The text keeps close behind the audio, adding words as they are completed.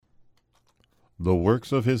The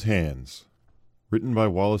Works of His Hands, written by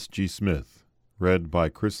Wallace G. Smith, read by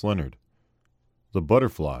Chris Leonard. The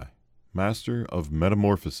Butterfly, Master of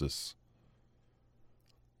Metamorphosis.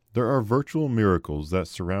 There are virtual miracles that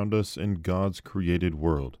surround us in God's created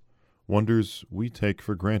world, wonders we take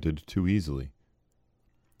for granted too easily.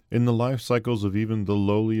 In the life cycles of even the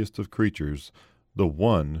lowliest of creatures, the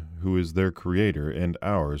One who is their Creator and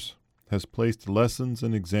ours has placed lessons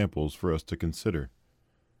and examples for us to consider.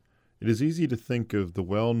 It is easy to think of the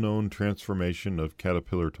well-known transformation of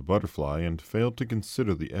caterpillar to butterfly and fail to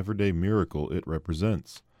consider the everyday miracle it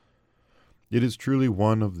represents. It is truly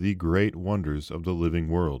one of the great wonders of the living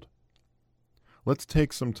world. Let's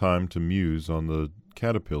take some time to muse on the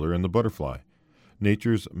caterpillar and the butterfly,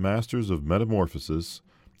 nature's masters of metamorphosis,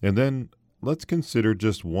 and then let's consider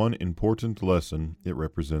just one important lesson it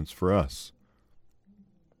represents for us.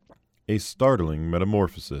 A startling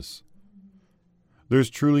metamorphosis. There is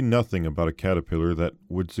truly nothing about a caterpillar that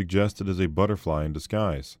would suggest it is a butterfly in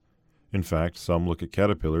disguise. In fact, some look at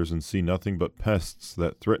caterpillars and see nothing but pests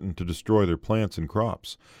that threaten to destroy their plants and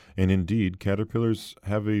crops, and indeed, caterpillars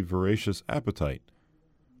have a voracious appetite.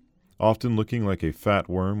 Often looking like a fat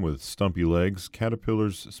worm with stumpy legs,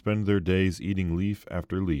 caterpillars spend their days eating leaf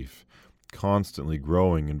after leaf, constantly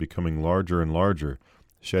growing and becoming larger and larger,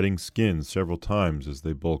 shedding skins several times as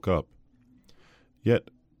they bulk up. Yet,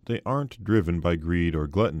 they aren't driven by greed or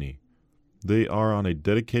gluttony. They are on a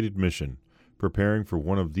dedicated mission, preparing for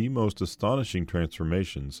one of the most astonishing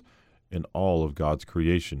transformations in all of God's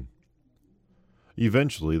creation.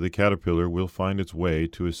 Eventually, the caterpillar will find its way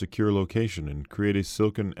to a secure location and create a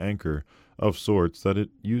silken anchor of sorts that it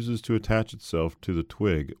uses to attach itself to the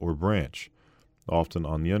twig or branch, often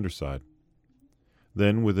on the underside.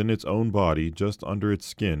 Then, within its own body, just under its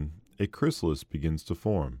skin, a chrysalis begins to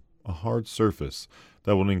form, a hard surface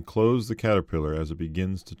that will enclose the caterpillar as it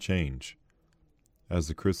begins to change. As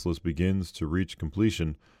the chrysalis begins to reach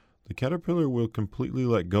completion, the caterpillar will completely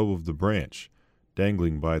let go of the branch,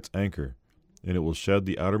 dangling by its anchor, and it will shed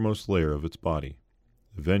the outermost layer of its body.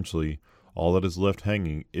 Eventually, all that is left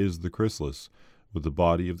hanging is the chrysalis, with the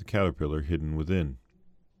body of the caterpillar hidden within.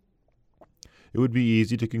 It would be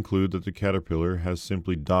easy to conclude that the caterpillar has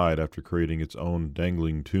simply died after creating its own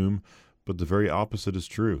dangling tomb, but the very opposite is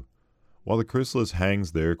true. While the chrysalis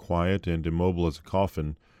hangs there quiet and immobile as a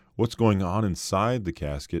coffin, what's going on inside the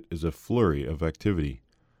casket is a flurry of activity.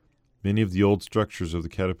 Many of the old structures of the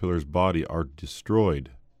caterpillar's body are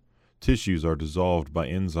destroyed. Tissues are dissolved by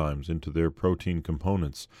enzymes into their protein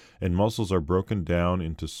components, and muscles are broken down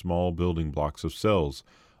into small building blocks of cells,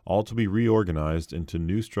 all to be reorganized into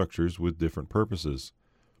new structures with different purposes.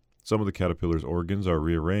 Some of the caterpillar's organs are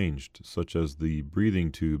rearranged, such as the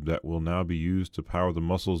breathing tube that will now be used to power the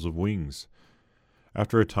muscles of wings.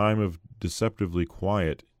 After a time of deceptively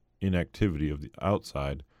quiet inactivity of the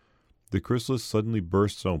outside, the chrysalis suddenly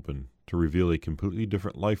bursts open to reveal a completely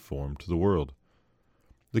different life form to the world.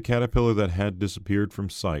 The caterpillar that had disappeared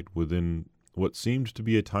from sight within what seemed to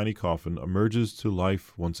be a tiny coffin emerges to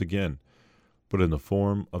life once again, but in the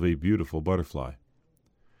form of a beautiful butterfly.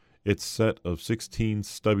 Its set of 16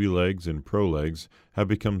 stubby legs and prolegs have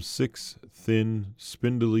become 6 thin,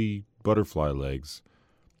 spindly butterfly legs,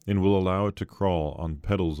 and will allow it to crawl on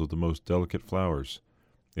petals of the most delicate flowers.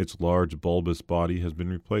 Its large bulbous body has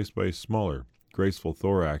been replaced by a smaller, graceful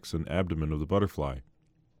thorax and abdomen of the butterfly.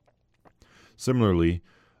 Similarly,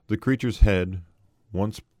 the creature's head,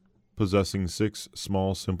 once possessing 6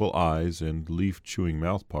 small simple eyes and leaf-chewing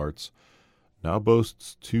mouthparts, now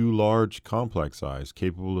boasts 2 large, complex eyes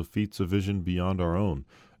capable of feats of vision beyond our own,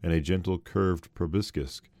 and a gentle curved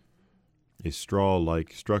proboscis, a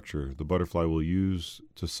straw-like structure the butterfly will use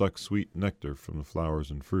to suck sweet nectar from the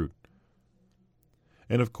flowers and fruit.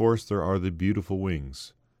 And of course there are the beautiful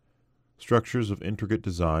wings, structures of intricate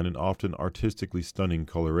design and often artistically stunning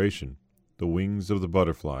coloration. The wings of the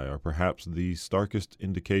butterfly are perhaps the starkest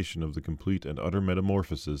indication of the complete and utter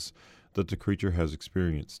metamorphosis that the creature has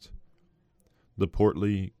experienced. The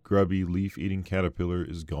portly, grubby, leaf-eating caterpillar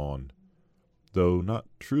is gone, though not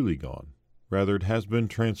truly gone. Rather, it has been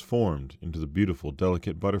transformed into the beautiful,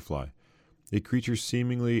 delicate butterfly, a creature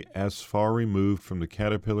seemingly as far removed from the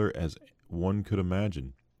caterpillar as one could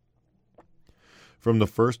imagine. From the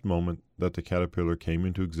first moment that the caterpillar came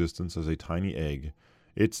into existence as a tiny egg,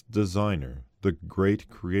 its designer, the great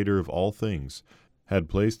creator of all things, had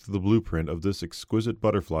placed the blueprint of this exquisite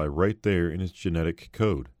butterfly right there in its genetic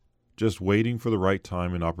code, just waiting for the right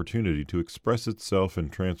time and opportunity to express itself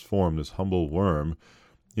and transform this humble worm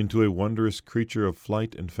into a wondrous creature of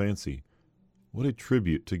flight and fancy. What a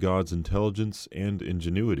tribute to God's intelligence and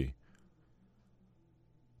ingenuity.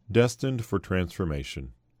 Destined for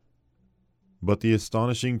transformation. But the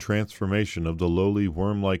astonishing transformation of the lowly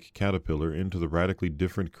worm-like caterpillar into the radically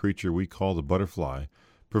different creature we call the butterfly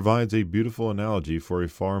provides a beautiful analogy for a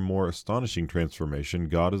far more astonishing transformation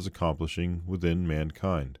God is accomplishing within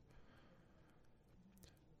mankind.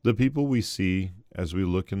 The people we see as we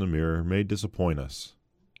look in the mirror may disappoint us.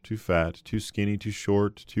 Too fat, too skinny, too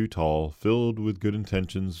short, too tall, filled with good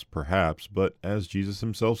intentions, perhaps, but as Jesus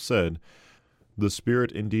himself said, the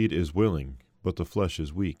spirit indeed is willing, but the flesh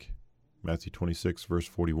is weak. Matthew 26, verse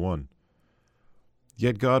 41.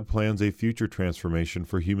 Yet God plans a future transformation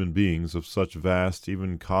for human beings of such vast,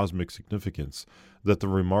 even cosmic significance, that the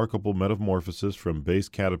remarkable metamorphosis from base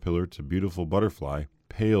caterpillar to beautiful butterfly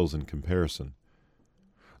pales in comparison.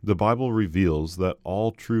 The Bible reveals that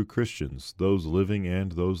all true Christians, those living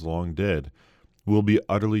and those long dead, will be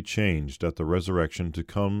utterly changed at the resurrection to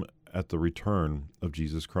come at the return of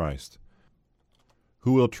Jesus Christ,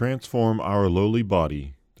 who will transform our lowly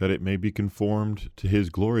body that it may be conformed to his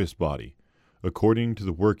glorious body, according to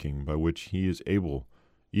the working by which he is able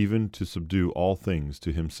even to subdue all things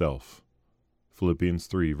to himself. Philippians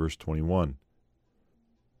 3, verse 21.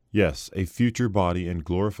 Yes, a future body and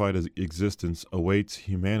glorified existence awaits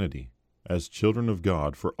humanity, as children of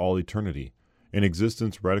God for all eternity, an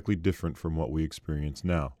existence radically different from what we experience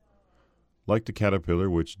now. Like the caterpillar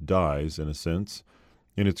which dies, in a sense,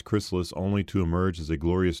 in its chrysalis only to emerge as a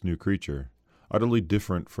glorious new creature, utterly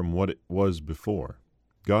different from what it was before,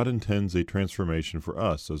 God intends a transformation for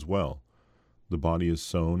us as well. The body is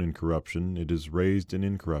sown in corruption, it is raised in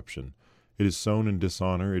incorruption. It is sown in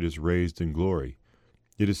dishonor, it is raised in glory.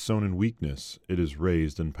 It is sown in weakness, it is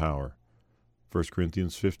raised in power. 1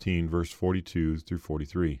 Corinthians 15, verse 42 through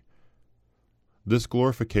 43. This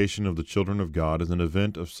glorification of the children of God is an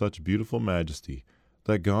event of such beautiful majesty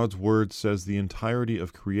that God's word says the entirety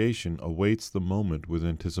of creation awaits the moment with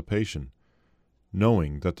anticipation,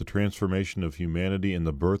 knowing that the transformation of humanity and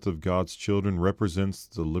the birth of God's children represents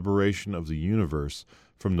the liberation of the universe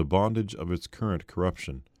from the bondage of its current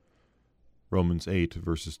corruption. Romans 8,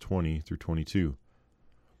 verses 20 through 22.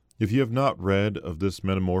 If you have not read of this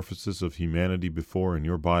metamorphosis of humanity before in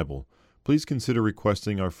your Bible, please consider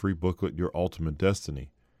requesting our free booklet, Your Ultimate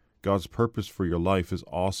Destiny. God's purpose for your life is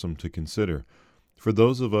awesome to consider. For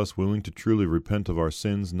those of us willing to truly repent of our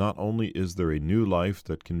sins, not only is there a new life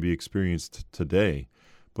that can be experienced today,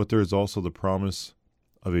 but there is also the promise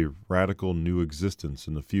of a radical new existence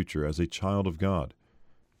in the future as a child of God.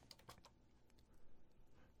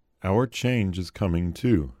 Our change is coming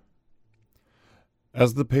too.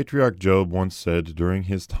 As the patriarch Job once said during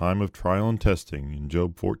his time of trial and testing in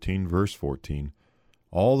Job 14, verse 14,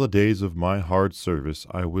 "All the days of my hard service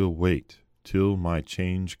I will wait till my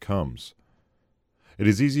change comes." It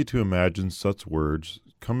is easy to imagine such words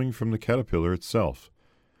coming from the caterpillar itself,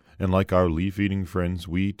 and like our leaf-eating friends,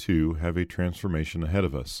 we too have a transformation ahead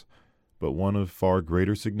of us, but one of far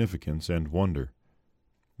greater significance and wonder.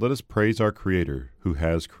 Let us praise our Creator, who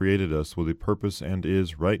has created us with a purpose and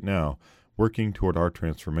is, right now, working toward our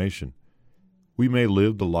transformation. We may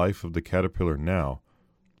live the life of the caterpillar now,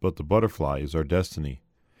 but the butterfly is our destiny,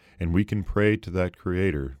 and we can pray to that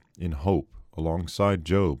Creator in hope alongside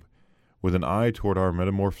Job, with an eye toward our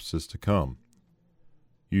metamorphosis to come.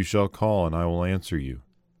 You shall call, and I will answer you.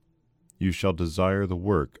 You shall desire the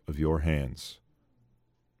work of your hands.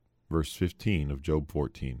 Verse 15 of Job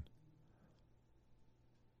 14.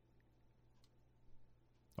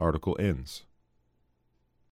 Article ends.